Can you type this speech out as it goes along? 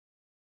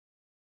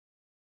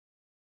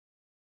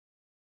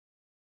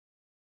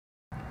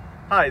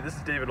Hi, this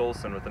is David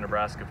Olson with the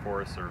Nebraska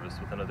Forest Service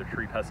with another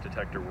tree pest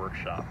detector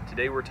workshop.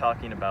 Today we're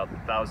talking about the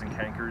thousand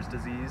cankers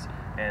disease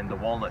and the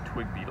walnut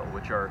twig beetle,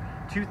 which are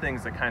two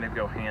things that kind of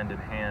go hand in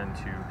hand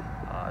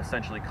to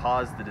essentially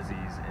cause the disease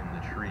in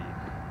the tree.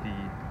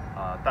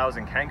 The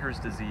thousand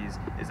cankers disease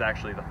is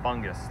actually the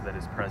fungus that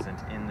is present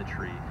in the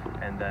tree,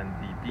 and then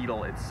the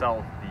beetle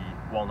itself,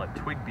 the walnut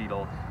twig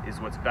beetle, is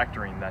what's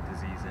vectoring that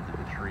disease into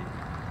the tree.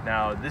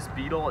 Now, this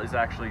beetle is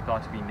actually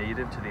thought to be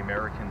native to the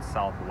American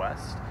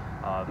Southwest.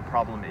 The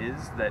problem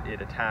is that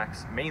it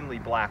attacks mainly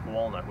black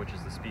walnut, which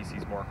is the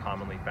species more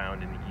commonly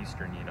found in the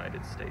eastern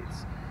United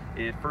States.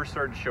 It first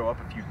started to show up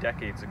a few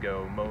decades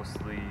ago,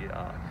 mostly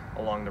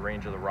along the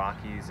range of the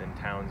Rockies in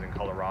towns in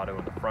Colorado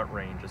and the Front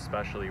Range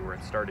especially, where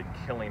it started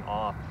killing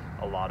off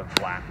a lot of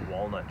black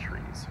walnut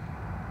trees.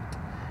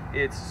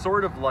 It's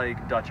sort of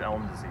like Dutch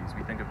elm disease.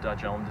 We think of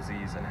Dutch elm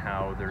disease and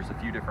how there's a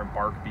few different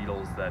bark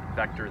beetles that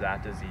vector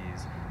that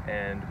disease,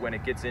 and when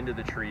it gets into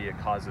the tree it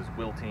causes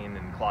wilting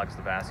and clogs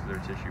the vascular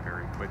tissue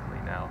very quickly.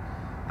 Now,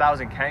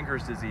 thousand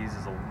cankers disease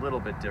is a little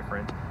bit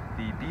different.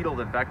 The beetle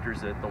that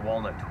vectors it, the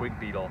walnut twig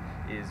beetle,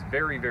 is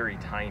very, very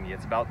tiny.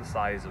 It's about the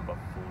size of a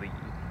flea.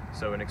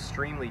 So an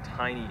extremely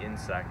tiny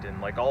insect,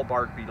 and like all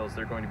bark beetles,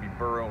 they're going to be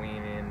burrowing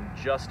in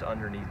just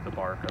underneath the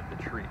bark of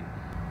the tree.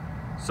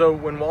 So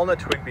when walnut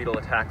twig beetle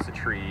attacks a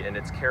tree and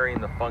it's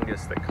carrying the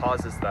fungus that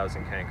causes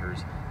thousand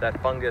cankers,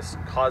 that fungus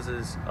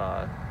causes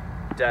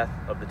death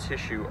of the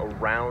tissue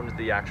around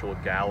the actual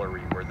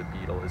gallery where the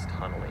beetle is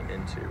tunneling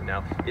into.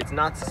 Now, it's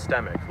not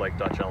systemic like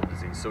Dutch elm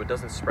disease, so it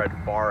doesn't spread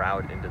far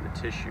out into the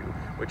tissue,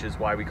 which is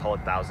why we call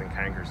it thousand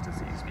cankers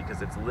disease,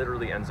 because it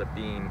literally ends up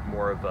being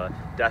more of a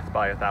death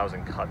by a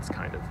thousand cuts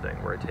kind of thing,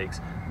 where it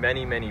takes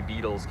many, many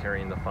beetles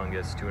carrying the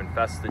fungus to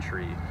infest the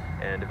tree,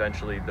 and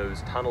eventually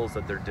those tunnels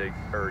that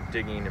they're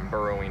digging and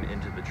burrowing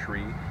into the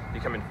tree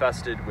become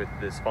infested with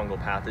this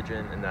fungal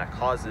pathogen, and that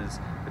causes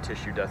the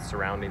tissue death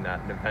surrounding that,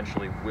 and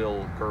eventually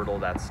will girdle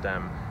that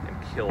stem and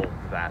kill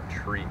that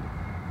tree.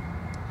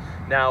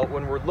 Now,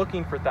 when we're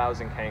looking for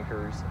thousand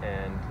cankers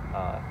and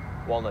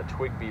walnut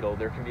twig beetle,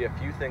 there can be a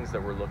few things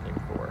that we're looking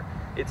for.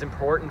 It's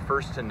important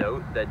first to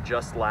note that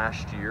just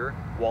last year,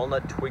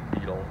 walnut twig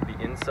beetle, the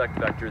insect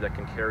vector that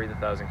can carry the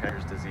thousand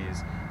cankers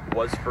disease,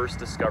 was first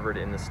discovered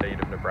in the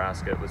state of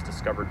Nebraska. It was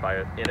discovered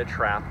in a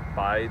trap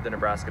by the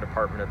Nebraska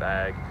Department of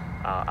Ag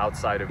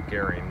outside of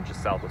Gering,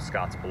 just south of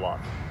Scotts Bluff.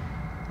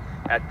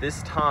 At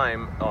this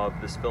time of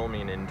this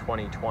filming in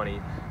 2020,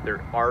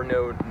 there are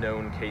no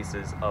known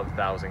cases of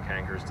thousand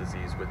cankers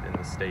disease within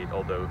the state,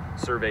 although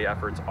survey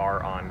efforts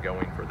are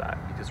ongoing for that.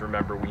 Because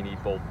remember, we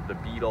need both the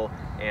beetle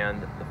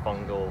and the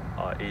fungal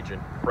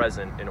agent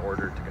present in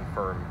order to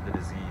confirm the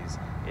disease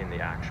in the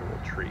actual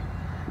tree.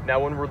 Now,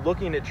 when we're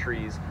looking at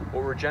trees,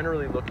 what we're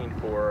generally looking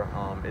for,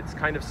 it's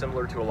kind of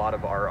similar to a lot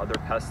of our other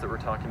pests that we're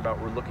talking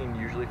about. We're looking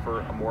usually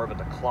for more of a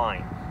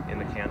decline in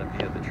the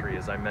canopy of the tree.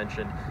 As I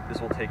mentioned,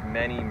 this will take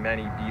many,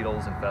 many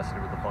beetles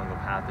infested with the fungal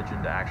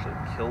pathogen to actually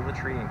kill the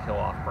tree and kill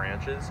off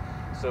branches.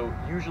 So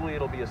usually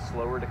it'll be a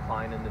slower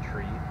decline in the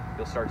tree.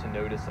 You'll start to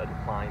notice a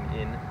decline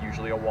in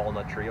usually a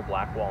walnut tree, a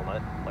black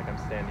walnut, like I'm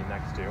standing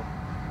next to.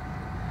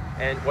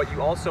 And what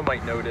you also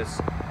might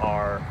notice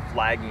are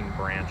flagging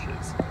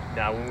branches.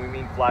 Now, when we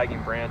mean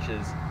flagging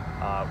branches,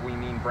 we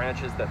mean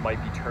branches that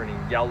might be turning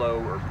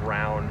yellow or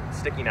brown,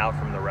 sticking out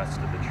from the rest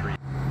of the tree.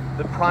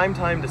 The prime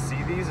time to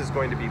see these is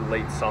going to be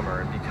late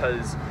summer, and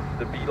because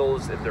the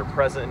beetles, if they're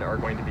present, are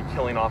going to be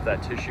killing off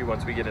that tissue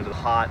once we get into the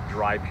hot,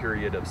 dry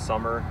period of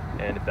summer,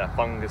 and if that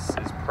fungus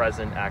is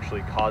present,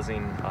 actually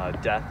causing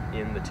death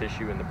in the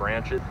tissue in the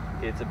branches,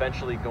 it's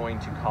eventually going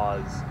to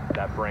cause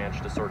that branch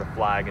to sort of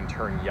flag and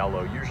turn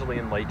yellow, usually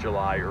in late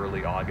July,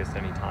 early August,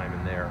 any time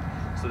in there.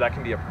 So that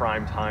can be a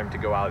prime time to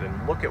go out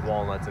and look at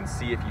walnuts and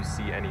see if you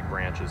see any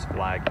branches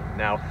flagging.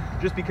 Now,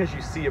 just because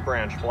you see a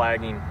branch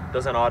flagging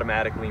doesn't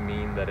automatically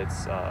mean that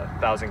it's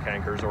thousand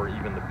cankers or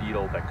even the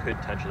beetle that could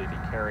potentially be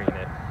carrying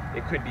it.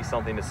 It could be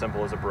something as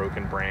simple as a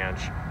broken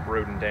branch,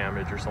 rodent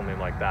damage, or something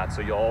like that.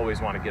 So you'll always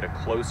want to get a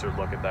closer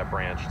look at that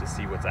branch to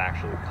see what's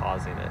actually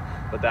causing it.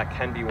 But that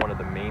can be one of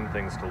the main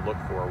things to look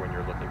for when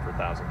you're looking for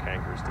thousand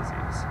cankers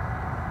disease.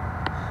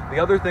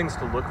 The other things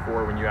to look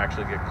for when you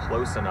actually get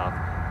close enough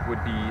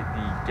would be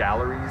the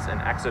galleries and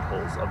exit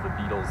holes of the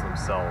beetles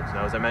themselves.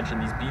 Now, as I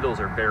mentioned, these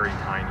beetles are very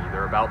tiny.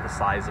 They're about the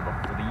size of a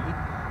flea.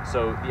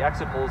 So the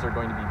exit holes are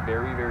going to be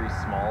very, very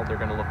small. They're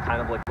going to look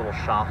kind of like little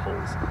shot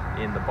holes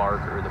in the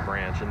bark or the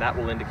branch, and that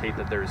will indicate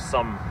that there's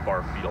some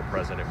bark beetle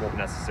present. It won't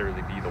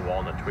necessarily be the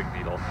walnut twig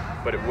beetle,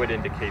 but it would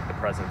indicate the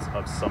presence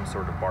of some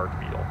sort of bark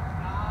beetle.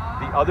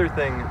 The other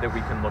thing that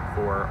we can look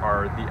for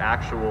are the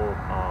actual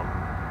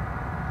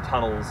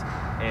tunnels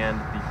and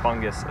the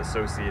fungus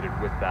associated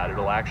with that.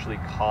 It'll actually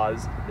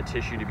cause the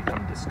tissue to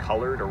become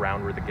discolored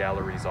around where the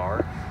galleries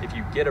are. If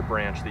you get a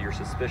branch that you're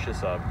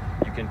suspicious of,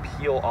 you can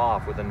peel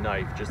off with a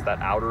knife just that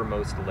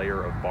outermost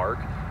layer of bark,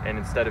 and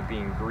instead of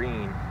being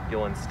green,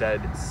 you'll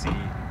instead see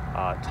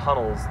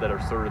tunnels that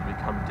are sort of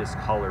become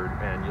discolored,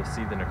 and you'll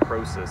see the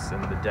necrosis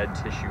and the dead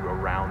tissue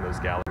around those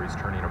galleries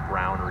turning a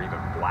brown or even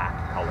black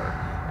color.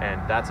 And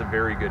that's a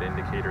very good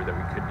indicator that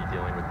we could be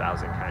dealing with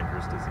thousand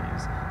cankers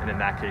disease. And in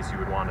that case, you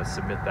would want to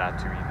submit that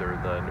to either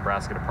the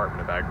Nebraska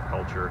Department of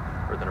Agriculture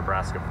or the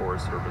Nebraska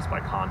Forest Service by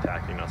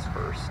contacting us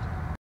first.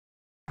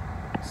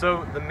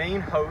 So the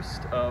main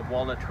host of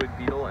walnut twig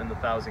beetle and the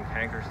thousand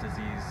cankers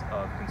disease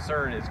of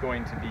concern is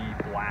going to be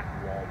black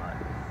walnut,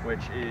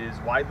 which is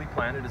widely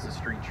planted as a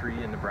street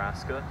tree in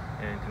Nebraska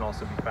and can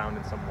also be found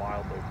in some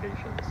wild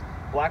locations.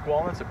 Black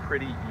walnut's a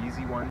pretty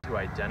easy one to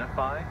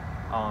identify.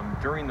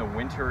 During the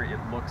winter, it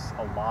looks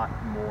a lot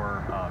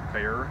more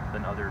bare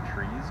than other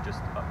trees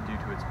just due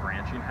to its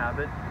branching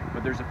habit,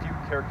 but there's a few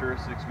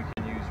characteristics we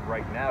can use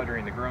right now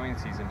during the growing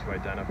season to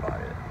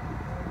identify it.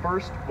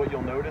 First, what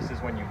you'll notice is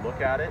when you look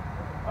at it,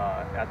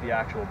 at the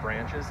actual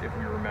branches, if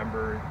we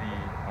remember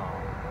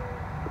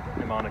the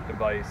mnemonic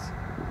device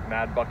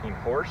mad bucking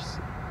horse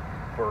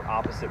for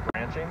opposite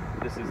branching,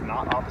 this is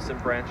not opposite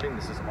branching,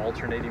 this is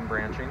alternating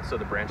branching, so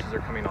the branches are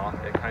coming off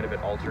at kind of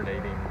at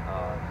alternating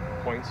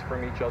points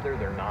from each other.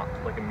 They're not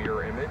like a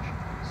mirror image,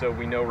 so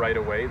we know right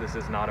away this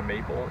is not a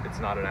maple, it's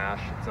not an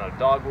ash, it's not a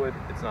dogwood,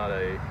 it's not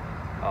a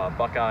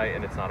buckeye,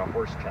 and it's not a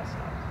horse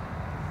chestnut.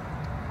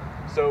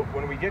 So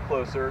when we get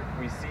closer,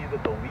 we see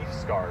that the leaf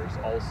scars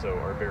also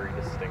are very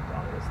distinct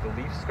on this.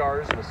 The leaf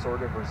scars will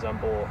sort of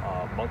resemble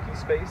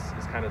monkey's face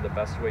is kind of the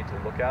best way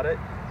to look at it.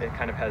 It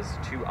kind of has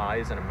two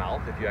eyes and a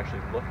mouth if you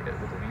actually look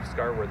at with the leaf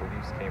scar where the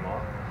leaves came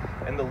off.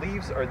 And the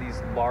leaves are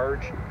these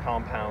large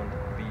compound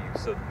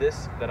leaves. So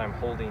this that I'm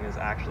holding is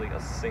actually a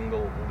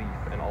single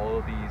leaf, and all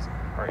of these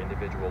are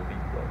individual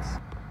leaflets.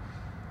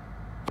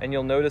 And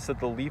you'll notice that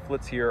the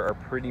leaflets here are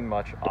pretty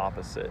much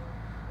opposite.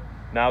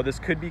 Now, this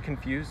could be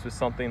confused with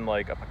something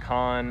like a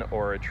pecan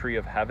or a tree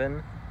of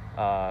heaven,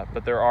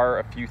 but there are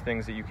a few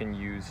things that you can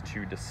use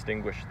to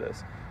distinguish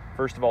this.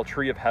 First of all,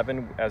 tree of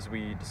heaven, as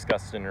we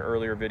discussed in an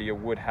earlier video,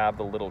 would have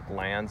the little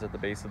glands at the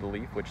base of the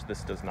leaf, which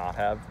this does not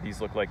have. These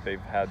look like they've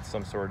had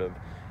some sort of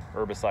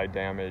herbicide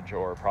damage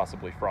or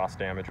possibly frost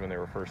damage when they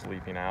were first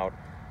leafing out.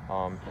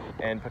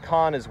 And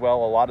pecan as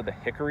well, a lot of the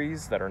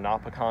hickories that are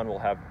not pecan will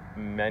have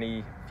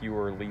many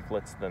fewer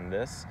leaflets than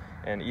this,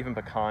 and even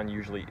pecan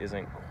usually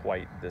isn't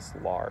quite this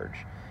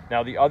large.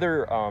 Now, the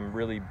other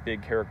really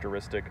big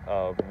characteristic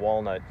of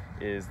walnut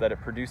is that it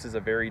produces a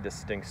very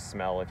distinct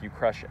smell. If you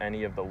crush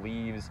any of the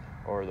leaves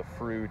or the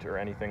fruit or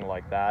anything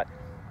like that,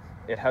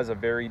 it has a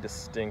very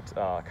distinct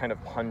kind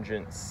of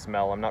pungent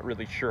smell. I'm not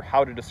really sure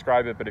how to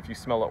describe it, but if you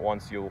smell it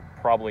once, you'll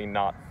probably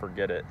not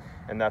forget it.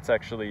 And that's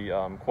actually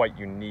quite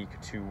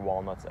unique to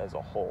walnuts as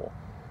a whole.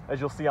 As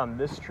you'll see on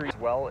this tree as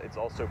well, it's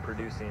also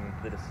producing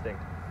the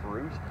distinct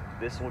fruit.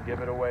 This will give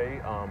it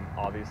away,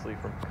 obviously,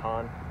 from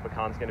pecan.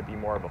 Pecan's going to be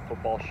more of a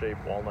football shape.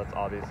 Walnut's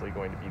obviously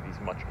going to be these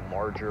much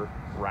larger,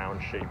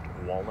 round-shaped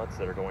walnuts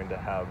that are going to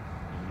have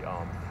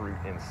the fruit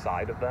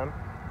inside of them.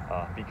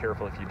 Be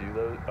careful if you do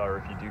those, or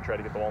if you do try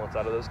to get the walnuts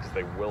out of those, because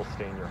they will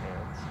stain your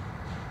hands.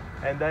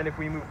 And then if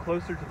we move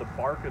closer to the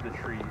bark of the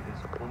tree,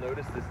 we'll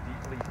notice this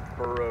deeply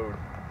furrowed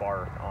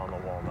bark on the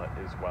walnut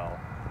as well.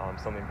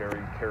 Something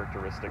very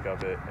characteristic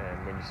of it,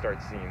 and when you start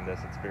seeing this,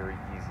 it's very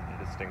easy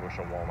to distinguish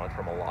a walnut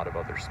from a lot of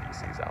other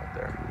species out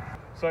there.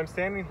 So I'm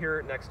standing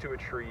here next to a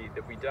tree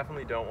that we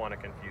definitely don't want to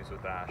confuse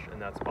with ash,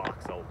 and that's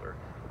box elder.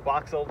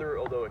 Box elder,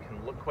 although it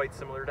can look quite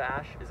similar to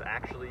ash, is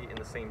actually in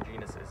the same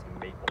genus as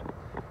maple.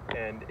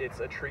 And it's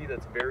a tree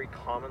that's very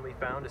commonly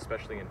found,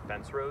 especially in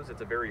fence rows.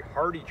 It's a very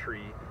hardy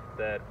tree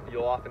that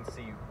you'll often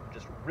see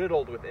just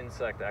riddled with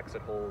insect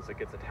exit holes. It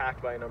gets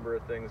attacked by a number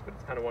of things, but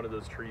it's kind of one of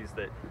those trees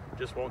that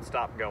just won't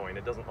stop going.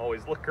 It doesn't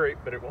always look great,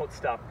 but it won't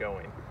stop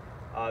going.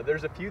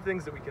 There's a few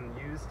things that we can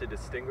use to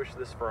distinguish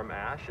this from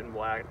ash and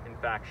will in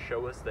fact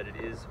show us that it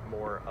is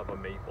more of a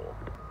maple.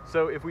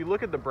 So if we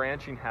look at the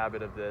branching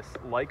habit of this,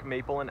 like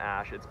maple and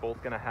ash, it's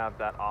both going to have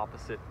that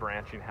opposite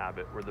branching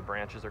habit where the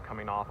branches are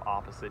coming off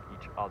opposite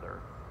each other.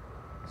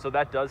 So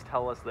that does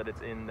tell us that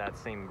it's in that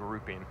same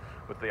grouping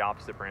with the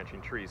opposite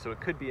branching trees. So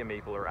it could be a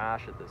maple or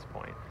ash at this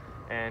point.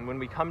 And when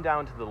we come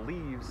down to the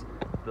leaves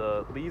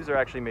are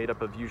actually made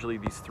up of usually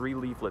these three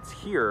leaflets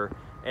here.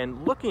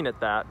 And looking at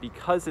that,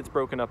 because it's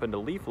broken up into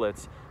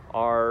leaflets,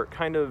 our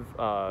kind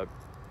of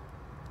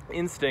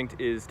instinct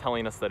is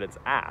telling us that it's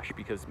ash,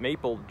 because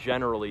maple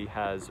generally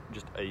has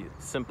just a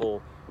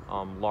simple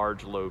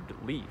large lobed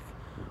leaf.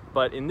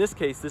 But in this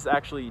case, this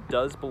actually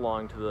does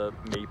belong to the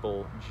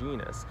maple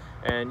genus.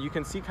 And you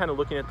can see, kind of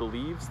looking at the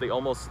leaves, the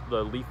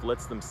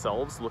leaflets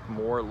themselves look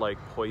more like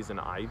poison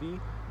ivy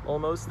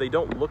almost. They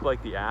don't look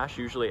like the ash.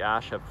 Usually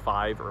ash have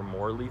 5 or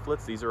more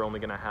leaflets. These are only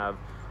going to have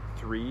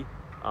 3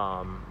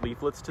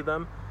 leaflets to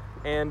them.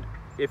 And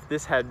if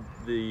this had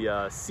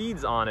the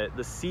seeds on it,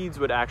 the seeds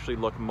would actually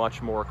look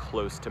much more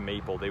close to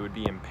maple. They would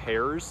be in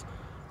pairs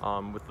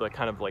with the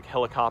kind of like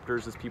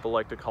helicopters, as people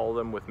like to call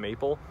them, with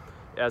maple,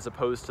 as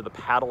opposed to the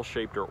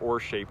paddle-shaped or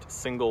oar-shaped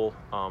single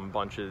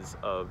bunches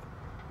of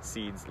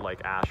seeds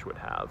like ash would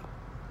have.